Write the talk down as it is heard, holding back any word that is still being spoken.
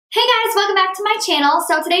Hey guys, welcome back to my channel.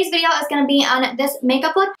 So today's video is going to be on this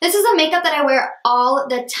makeup look. This is a makeup that I wear all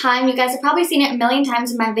the time. You guys have probably seen it a million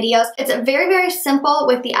times in my videos. It's very, very simple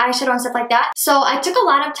with the eyeshadow and stuff like that. So I took a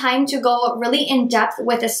lot of time to go really in depth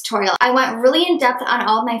with this tutorial. I went really in depth on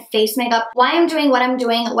all of my face makeup, why I'm doing, what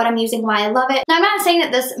I'm using, why I love it. Now I'm not saying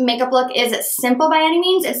that this makeup look is simple by any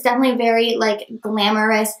means. It's definitely very like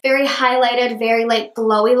glamorous, very highlighted, very like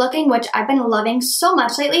glowy looking, which I've been loving so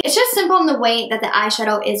much lately. It's just simple in the way that the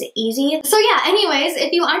eyeshadow is easy. So yeah, anyways,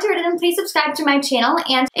 if you aren't already, then please subscribe to my channel,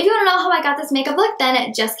 and if you want to know how I got this makeup look,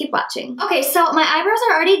 then just keep watching. Okay, so my eyebrows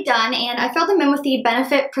are already done, and I filled them in with the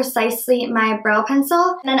Benefit Precisely My Brow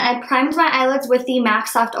Pencil, and then I primed my eyelids with the MAC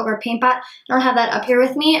Soft Ochre Paint Pot. I don't have that up here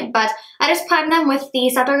with me, but I just primed them with the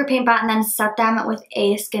Soft Ochre Paint Pot and then set them with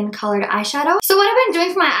a skin colored eyeshadow. So what I've been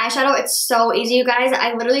doing for my eyeshadow, it's so easy, you guys.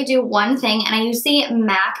 I literally do one thing, and I use the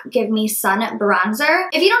MAC Give Me Sun bronzer.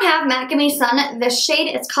 If you don't have MAC Give Me Sun, this shade,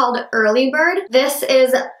 it's called Early Bird. This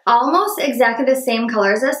is almost exactly the same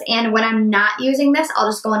color as this, and when I'm not using this, I'll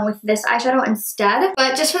just go in with this eyeshadow instead.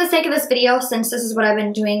 But just for the sake of this video, since this is what I've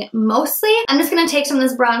been doing mostly, I'm just going to take some of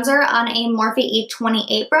this bronzer on a Morphe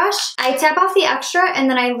E28 brush. I tap off the extra, and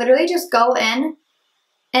then I literally just go in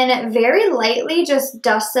and very lightly just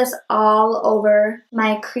dust this all over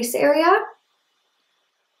my crease area.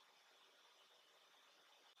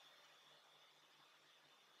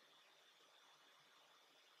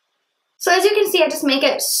 So as you can see, I just make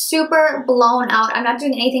it super blown out. I'm not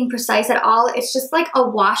doing anything precise at all. It's just like a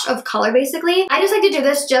wash of color, basically. I just like to do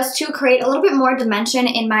this just to create a little bit more dimension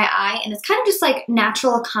in my eye, and it's kind of just like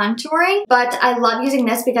natural contouring, but I love using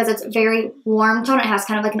this because it's very warm tone. It has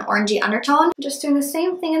kind of like an orangey undertone. Just doing the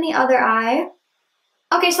same thing in the other eye.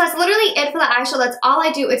 Okay, so that's literally it for the eyeshadow. That's all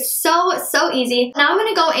I do. It's so easy. Now I'm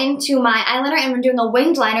going to go into my eyeliner, and I'm doing a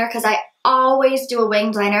winged liner because I always do a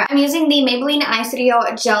winged liner. I'm using the Maybelline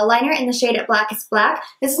Eyestudio gel liner in the shade Black is Black.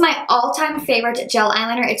 This is my all-time favorite gel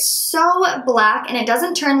eyeliner. It's so black, and it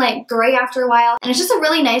doesn't turn like gray after a while, and it's just a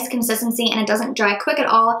really nice consistency, and it doesn't dry quick at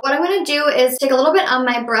all. What I'm going to do is take a little bit on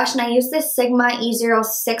my brush, and I use this Sigma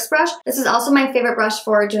E06 brush. This is also my favorite brush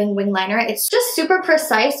for doing winged liner. It's just super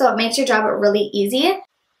precise, so it makes your job really easy.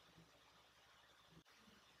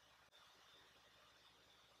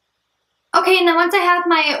 Okay, and then once I have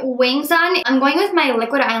my wings on, I'm going with my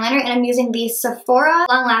liquid eyeliner, and I'm using the Sephora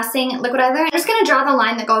Long Lasting Liquid Eyeliner. I'm just going to draw the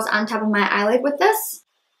line that goes on top of my eyelid with this.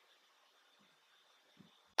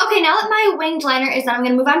 Okay, now that my winged liner is done, I'm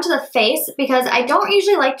going to move on to the face because I don't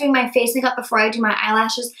usually like doing my face makeup before I do my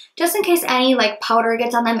eyelashes, just in case any like powder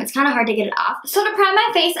gets on them. It's kind of hard to get it off. So to prime my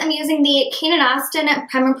face, I'm using the Cane+Austin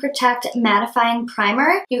Prime & Protect Mattifying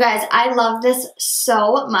Primer. You guys, I love this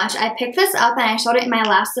so much. I picked this up and I showed it in my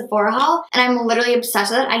last Sephora haul, and I'm literally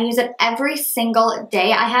obsessed with it. I use it every single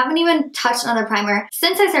day. I haven't even touched another primer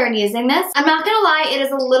since I started using this. I'm not going to lie, it is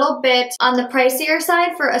a little bit on the pricier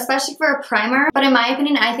side, especially for a primer, but in my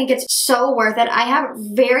opinion, I think it's so worth it. I have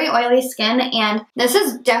very oily skin, and this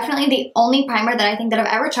is definitely the only primer that I think that I've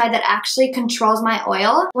ever tried that actually controls my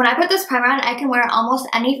oil. When I put this primer on, I can wear almost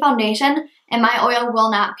any foundation and my oil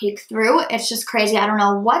will not peek through. It's just crazy. I don't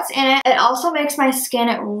know what's in it. It also makes my skin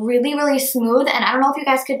really smooth, and I don't know if you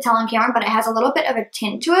guys could tell on camera, but it has a little bit of a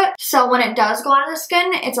tint to it. So when it does go on the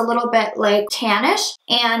skin, it's a little bit like tannish,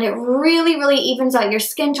 and it really evens out your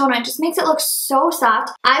skin tone, and it just makes it look so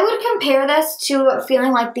soft. I would compare this to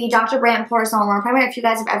feeling like the Dr. Brandt Poreless No More Primer if you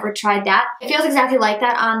guys have ever tried that. It feels exactly like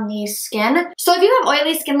that on the skin. So if you have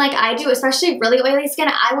oily skin like I do, especially really oily skin,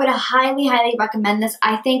 I would highly recommend this.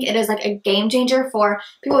 I think it is like a game changer for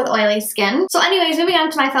people with oily skin. So anyways, moving on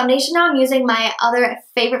to my foundation now, I'm using my other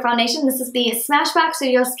favorite foundation. This is the Smashbox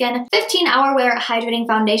Studio Skin 15 Hour Wear Hydrating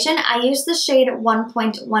Foundation. I use the shade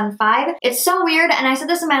 1.15. It's so weird, and I said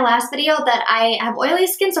this in my last video, that I have oily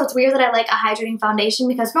skin, so it's weird that I like a hydrating foundation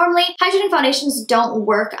because normally hydrating foundations don't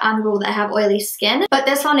work on people that have oily skin, but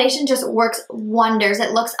this foundation just works wonders.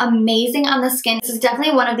 It looks amazing on the skin. This is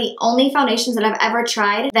definitely one of the only foundations that I've ever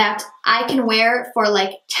tried that I can wear for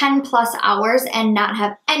like 10+ hours and not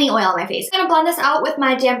have any oil on my face. I'm gonna blend this out with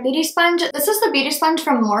my damp beauty sponge. This is the beauty sponge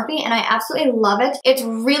from Morphe, and I absolutely love it. It's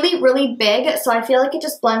really big, so I feel like it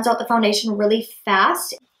just blends out the foundation really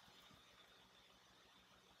fast.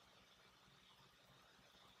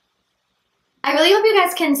 I really hope you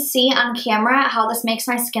guys can see on camera how this makes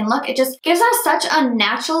my skin look. It just gives us such a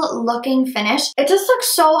natural looking finish. It just looks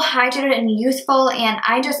so hydrated and youthful, and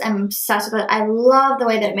I just am obsessed with it. I love the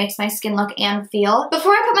way that it makes my skin look and feel.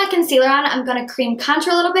 Before I put my concealer on, I'm going to cream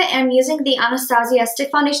contour a little bit, and I'm using the Anastasia stick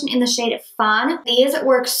foundation in the shade Fawn. These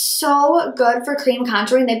work so good for cream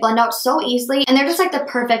contouring. They blend out so easily, and they're just like the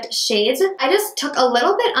perfect shades. I just took a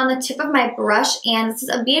little bit on the tip of my brush, and this is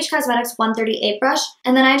a BH Cosmetics 138 brush,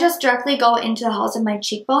 and then I just directly go into the hollows of my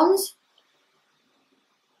cheekbones.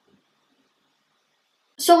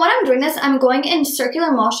 So when I'm doing this, I'm going in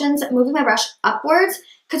circular motions, moving my brush upwards,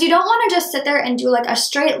 because you don't want to just sit there and do like a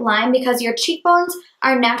straight line, because your cheekbones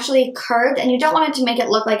are naturally curved and you don't want it to make it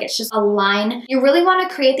look like it's just a line. You really want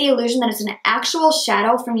to create the illusion that it's an actual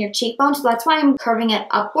shadow from your cheekbone, so that's why I'm curving it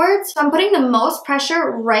upwards. So I'm putting the most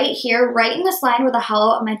pressure right here, right in this line where the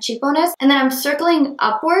hollow of my cheekbone is, and then I'm circling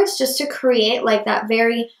upwards just to create like that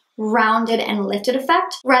very rounded and lifted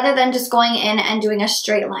effect, rather than just going in and doing a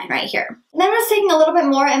straight line right here. And then I'm just taking a little bit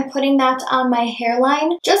more and putting that on my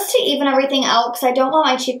hairline just to even everything out, because I don't want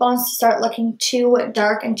my cheekbones to start looking too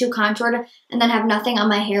dark and too contoured and then have nothing on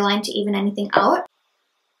my hairline to even anything out.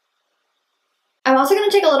 I'm also going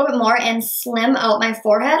to take a little bit more and slim out my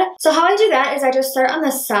forehead. So how I do that is I just start on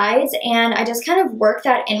the sides and I just kind of work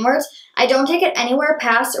that inwards. I don't take it anywhere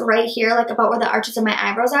past right here, like about where the arches of my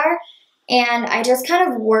eyebrows are. And I just kind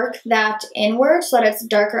of work that inward so that it's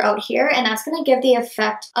darker out here, and that's going to give the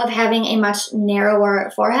effect of having a much narrower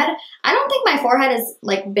forehead. I don't think my forehead is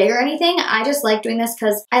like big or anything. I just like doing this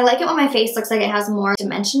because I like it when my face looks like it has more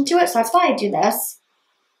dimension to it, so that's why I do this.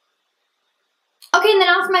 Okay, and then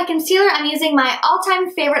now for my concealer, I'm using my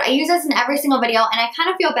all-time favorite. I use this in every single video, and I kind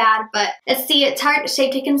of feel bad, but it's the Tarte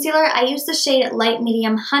Shape Tape Concealer. I use the shade Light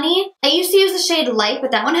Medium Honey. I used to use the shade Light,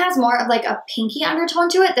 but that one has more of like a pinky undertone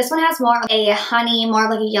to it. This one has more of a honey, more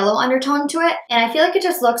of like a yellow undertone to it, and I feel like it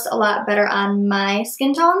just looks a lot better on my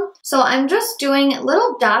skin tone. So I'm just doing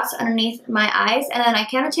little dots underneath my eyes, and then I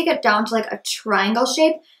kind of take it down to like a triangle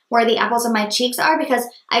shape where the apples of my cheeks are, because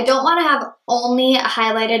I don't want to have only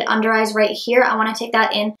highlighted under eyes right here. I want to take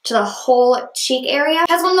that into the whole cheek area,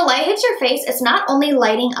 because when the light hits your face, it's not only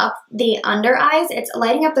lighting up the under eyes, it's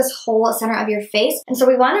lighting up this whole center of your face. And so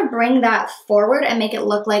we want to bring that forward and make it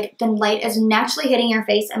look like the light is naturally hitting your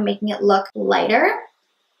face and making it look lighter.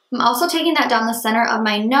 I'm also taking that down the center of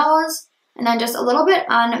my nose, and then just a little bit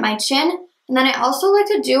on my chin. And then I also like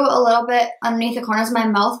to do a little bit underneath the corners of my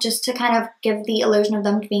mouth, just to kind of give the illusion of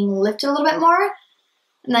them being lifted a little bit more.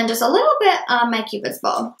 And then just a little bit on my Cupid's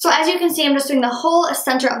bow. So as you can see, I'm just doing the whole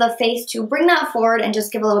center of the face to bring that forward and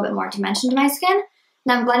just give a little bit more dimension to my skin.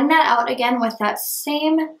 And I'm blending that out again with that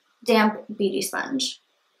same damp beauty sponge.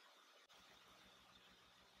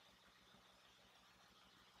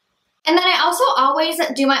 And then I also always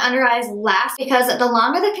do my under eyes last, because the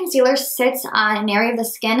longer the concealer sits on an area of the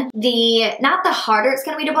skin, not the harder it's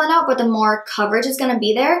going to be to blend out, but the more coverage is going to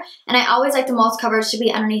be there. And I always like the most coverage to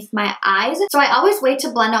be underneath my eyes. So I always wait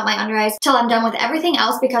to blend out my under eyes till I'm done with everything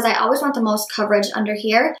else, because I always want the most coverage under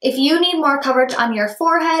here. If you need more coverage on your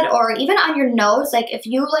forehead or even on your nose, like if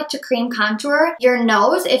you like to cream contour your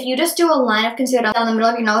nose, if you just do a line of concealer down the middle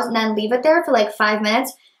of your nose and then leave it there for like 5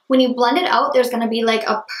 minutes, when you blend it out, there's going to be like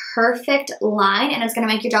a perfect line, and it's going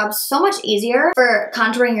to make your job so much easier for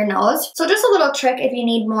contouring your nose. So just a little trick if you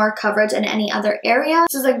need more coverage in any other area.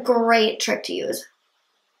 This is a great trick to use.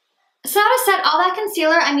 So now to set all that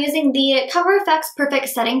concealer, I'm using the Cover FX Perfect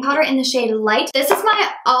Setting Powder in the shade Light. This is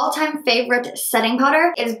my all-time favorite setting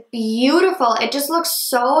powder. It is beautiful. It just looks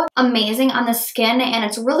so amazing on the skin, and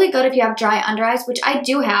it's really good if you have dry under eyes, which I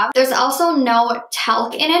do have. There's also no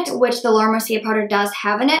talc in it, which the Laura Mercier powder does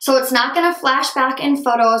have in it. So it's not going to flash back in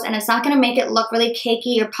photos, and it's not going to make it look really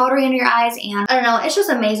cakey or powdery under your eyes, and I don't know, it's just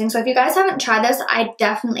amazing. So if you guys haven't tried this, I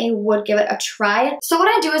definitely would give it a try. So what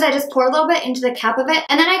I do is I just pour a little bit into the cap of it,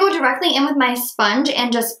 and then I go directly in with my sponge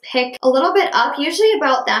and just pick a little bit up, usually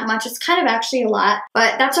about that much. It's kind of actually a lot,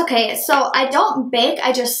 but that's okay. So I don't bake,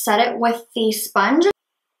 I just set it with the sponge.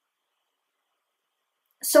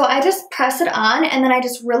 So I just press it on, and then I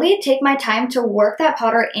just really take my time to work that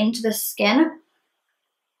powder into the skin.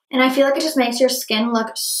 And I feel like it just makes your skin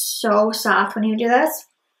look so soft when you do this.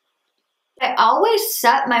 I always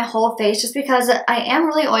set my whole face just because I am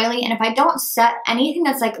really oily, and if I don't set anything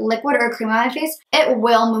that's like liquid or cream on my face, it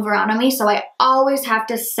will move around on me. So I always have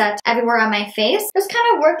to set everywhere on my face. Just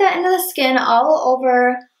kind of work that into the skin all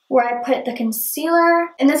over where I put the concealer.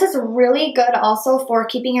 And this is really good also for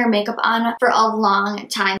keeping your makeup on for a long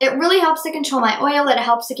time. It really helps to control my oil. It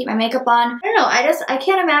helps to keep my makeup on. I don't know, I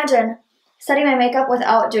can't imagine setting my makeup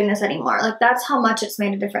without doing this anymore. Like, that's how much it's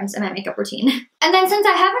made a difference in my makeup routine. And then since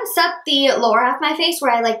I haven't set the lower half of my face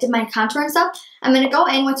where I like did my contour and stuff, I'm going to go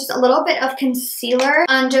in with just a little bit of concealer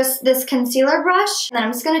on just this concealer brush. And then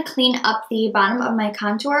I'm just going to clean up the bottom of my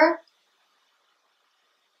contour.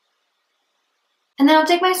 And then I'll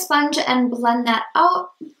take my sponge and blend that out.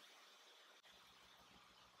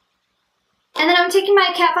 And then I'm taking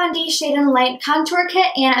my Kat Von D Shade and Light Contour Kit,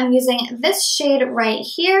 and I'm using this shade right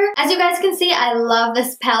here. As you guys can see, I love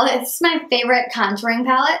this palette. It's my favorite contouring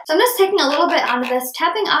palette. So I'm just taking a little bit onto this,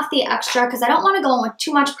 tapping off the extra because I don't want to go in with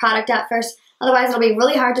too much product at first. Otherwise, it'll be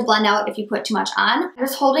really hard to blend out if you put too much on. I'm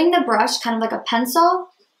just holding the brush kind of like a pencil,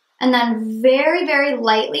 and then very, very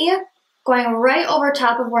lightly going right over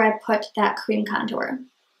top of where I put that cream contour.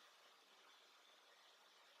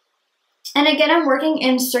 And again, I'm working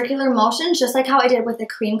in circular motions, just like how I did with the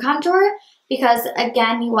cream contour, because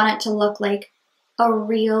again, you want it to look like a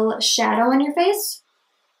real shadow on your face.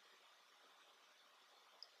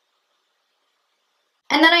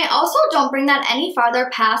 And then I also don't bring that any farther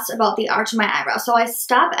past about the arch of my eyebrow. So I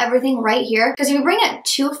stop everything right here, because if you bring it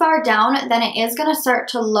too far down, then it is going to start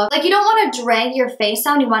to look like you don't want to drag your face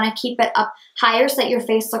down. You want to keep it up higher so that your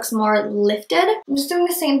face looks more lifted. I'm just doing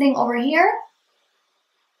the same thing over here.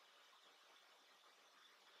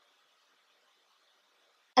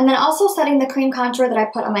 And then also setting the cream contour that I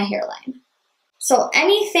put on my hairline. So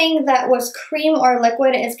anything that was cream or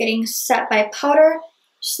liquid is getting set by powder,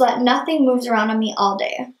 just so that nothing moves around on me all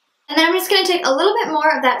day. And then I'm just going to take a little bit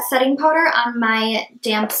more of that setting powder on my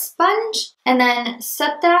damp sponge and then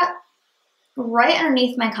set that right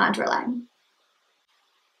underneath my contour line.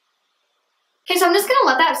 Okay, so I'm just going to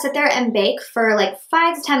let that sit there and bake for like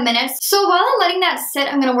 5 to 10 minutes. So while I'm letting that sit,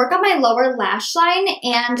 I'm going to work on my lower lash line.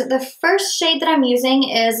 And the first shade that I'm using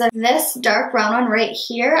is this dark brown one right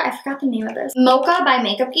here. I forgot the name of this. Mocha by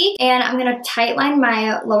Makeup Geek. And I'm going to tightline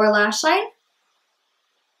my lower lash line.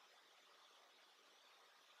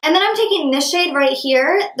 And then I'm taking this shade right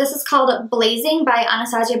here. This is called Blazing by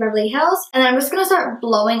Anastasia Beverly Hills. And then I'm just going to start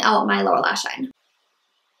blowing out my lower lash line.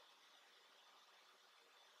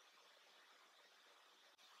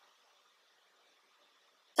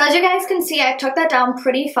 So as you guys can see, I took that down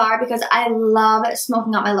pretty far because I love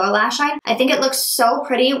smoking out my lower lash line. I think it looks so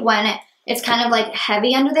pretty when it's kind of like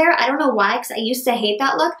heavy under there. I don't know why, because I used to hate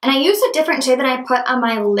that look. And I used a different shade that I put on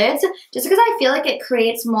my lids just because I feel like it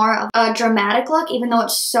creates more of a dramatic look, even though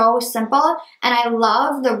it's so simple. And I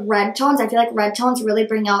love the red tones. I feel like red tones really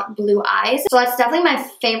bring out blue eyes. So that's definitely my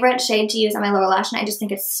favorite shade to use on my lower lash, and I just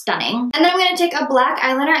think it's stunning. And then I'm going to take a black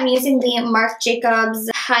eyeliner. I'm using the Marc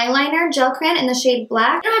Jacobs Highliner Gel Crayon in the shade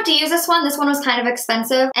Black. I don't have to use this one. This one was kind of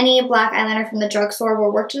expensive. Any black eyeliner from the drugstore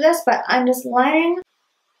will work to this, but I'm just lining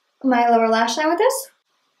my lower lash line with this.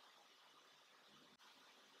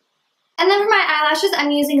 And then for my eyelashes,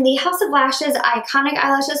 I'm using the House of Lashes Iconic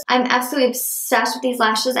Eyelashes. I'm absolutely obsessed with these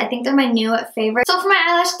lashes. I think they're my new favorite. So for my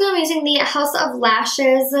eyelash glue, I'm using the House of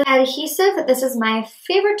Lashes adhesive. This is my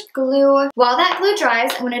favorite glue. While that glue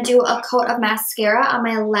dries, I'm going to do a coat of mascara on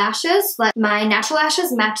my lashes. Let my natural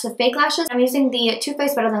lashes match the fake lashes. I'm using the Too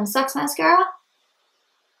Faced Better Than Sex mascara.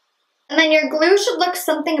 And then your glue should look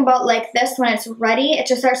something about like this when it's ready. It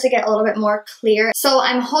just starts to get a little bit more clear. So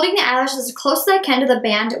I'm holding the eyelashes as close as I can to the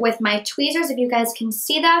band with my tweezers, if you guys can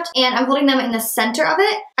see that. And I'm holding them in the center of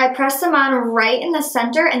it. I press them on right in the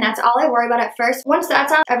center, and that's all I worry about at first. Once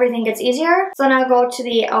that's on, everything gets easier. So then I'll go to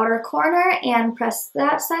the outer corner and press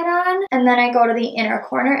that side on. And then I go to the inner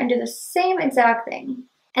corner and do the same exact thing.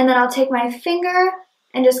 And then I'll take my finger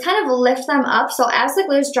and just kind of lift them up. So as the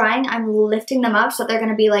glue's drying, I'm lifting them up so they're going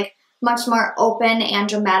to be like much more open and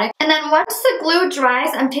dramatic. And then once the glue dries,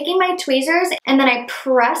 I'm taking my tweezers and then I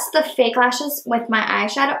press the fake lashes with my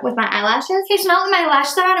eyeshadow, with my eyelashes. Okay, so now that my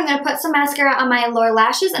lashes are on, I'm going to put some mascara on my lower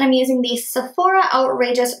lashes, and I'm using the Sephora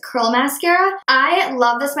Outrageous Curl Mascara. I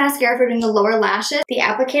love this mascara for doing the lower lashes. The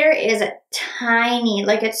applicator is tiny,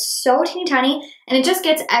 like it's so teeny tiny, and it just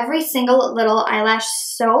gets every single little eyelash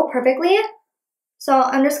so perfectly. So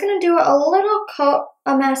I'm just going to do a little coat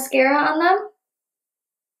of mascara on them.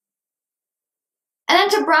 And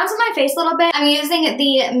then to bronze my face a little bit, I'm using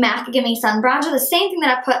the MAC Gimme Sun Bronzer, the same thing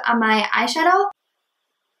that I put on my eyeshadow.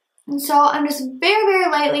 And so I'm just very, very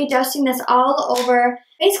lightly dusting this all over,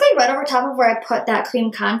 basically right over top of where I put that cream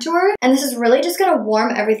contour. And this is really just going to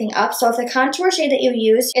warm everything up. So if the contour shade that you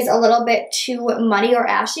use is a little bit too muddy or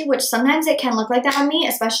ashy, which sometimes it can look like that on me,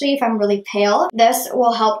 especially if I'm really pale, this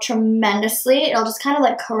will help tremendously. It'll just kind of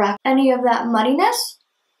like correct any of that muddiness.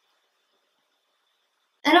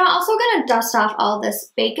 And I'm also going to dust off all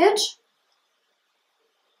this bakage.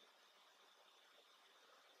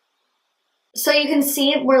 So you can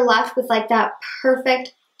see we're left with like that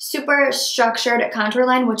perfect, super structured contour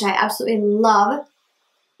line, which I absolutely love.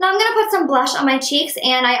 Now I'm going to put some blush on my cheeks,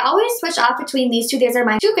 and I always switch off between these two. These are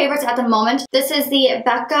my two favorites at the moment. This is the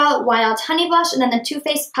Becca Wild Honey Blush, and then the Too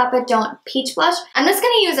Faced Papa Don't Peach Blush. I'm just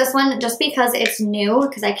going to use this one just because it's new,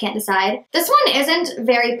 because I can't decide. This one isn't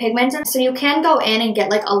very pigmented, so you can go in and get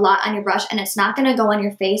like a lot on your brush, and it's not going to go on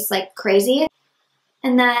your face like crazy.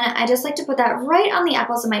 And then I just like to put that right on the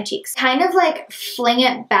apples of my cheeks. Kind of like fling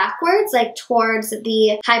it backwards, like towards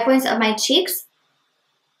the high points of my cheeks.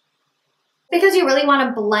 Because you really want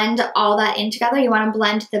to blend all that in together. You want to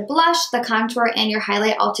blend the blush, the contour, and your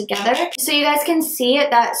highlight all together. So you guys can see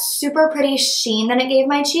that super pretty sheen that it gave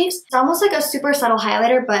my cheeks. It's almost like a super subtle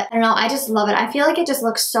highlighter, but I don't know, I just love it. I feel like it just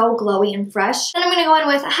looks so glowy and fresh. Then I'm going to go in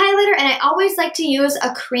with highlighter, and I always like to use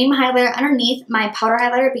a cream highlighter underneath my powder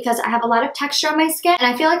highlighter because I have a lot of texture on my skin,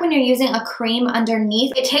 and I feel like when you're using a cream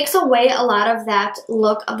underneath, it takes away a lot of that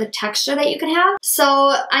look of the texture that you can have.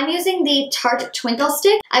 So I'm using the Tarte Twinkle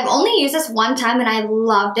Stick. I've only used this one time and I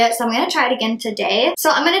loved it, so I'm going to try it again today. So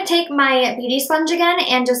I'm going to take my beauty sponge again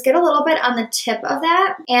and just get a little bit on the tip of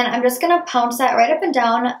that, and I'm just going to pounce that right up and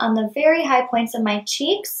down on the very high points of my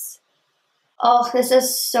cheeks. Oh, this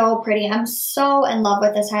is so pretty. I'm so in love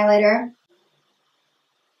with this highlighter.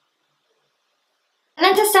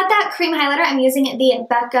 And then to set that cream highlighter, I'm using the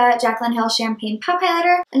Becca Jaclyn Hill Champagne Pop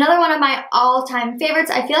Highlighter. Another one of my all-time favorites.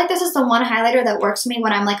 I feel like this is the one highlighter that works for me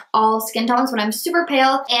when I'm like all skin tones, when I'm super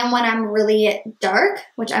pale, and when I'm really dark,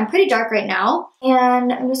 which I'm pretty dark right now.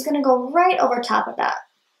 And I'm just going to go right over top of that.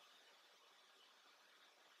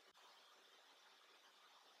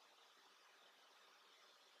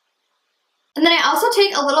 And then I also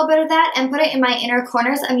take a little bit of that and put it in my inner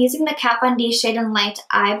corners. I'm using the Kat Von D Shade and Light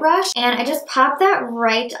Eye Brush, and I just pop that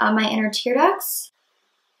right on my inner tear ducts.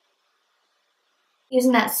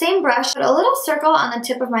 Using that same brush, put a little circle on the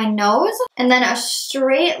tip of my nose, and then a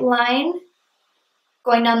straight line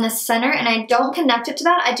going down the center, and I don't connect it to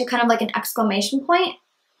that. I do kind of like an exclamation point.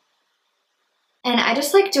 And I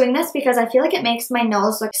just like doing this because I feel like it makes my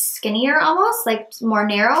nose look skinnier almost, like more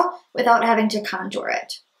narrow, without having to contour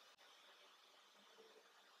it.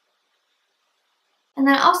 And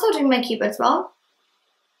then also doing my Cupid's bow.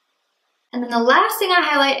 And then the last thing I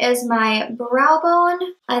highlight is my brow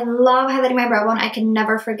bone. I love highlighting my brow bone. I can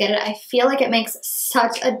never forget it. I feel like it makes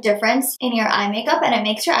such a difference in your eye makeup, and it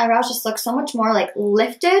makes your eyebrows just look so much more like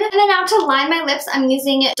lifted. And then now to line my lips, I'm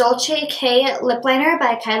using Dolce K Lip Liner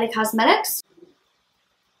by Kylie Cosmetics.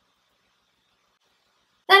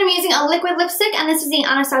 Then I'm using a liquid lipstick, and this is the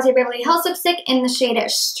Anastasia Beverly Hills lipstick in the shade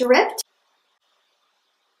Stripped.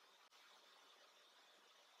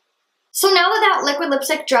 So now that liquid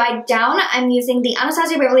lipstick dried down, I'm using the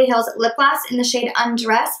Anastasia Beverly Hills Lip Gloss in the shade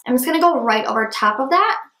Undress. I'm just going to go right over top of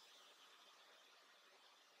that.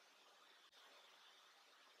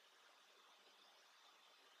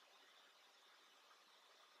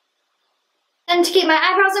 And to keep my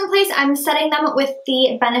eyebrows in place, I'm setting them with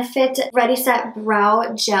the Benefit Ready Set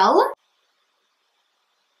Brow Gel.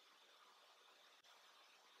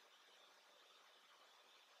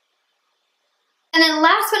 And then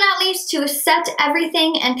last but not least, to set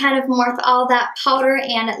everything and kind of morph all that powder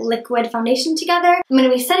and liquid foundation together, I'm going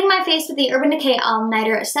to be setting my face with the Urban Decay All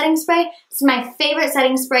Nighter Setting Spray. This is my favorite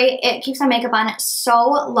setting spray. It keeps my makeup on so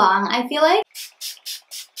long, I feel like.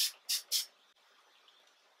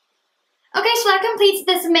 Okay, so that completes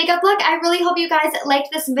this makeup look. I really hope you guys liked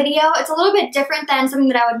this video. It's a little bit different than something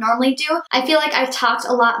that I would normally do. I feel like I talked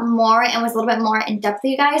a lot more and was a little bit more in depth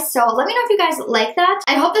with you guys, so let me know if you guys like that.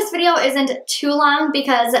 I hope this video isn't too long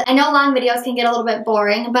because I know long videos can get a little bit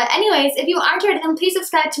boring, but anyways, if you are enjoying them, please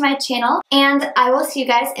subscribe to my channel, and I will see you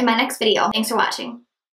guys in my next video. Thanks for watching.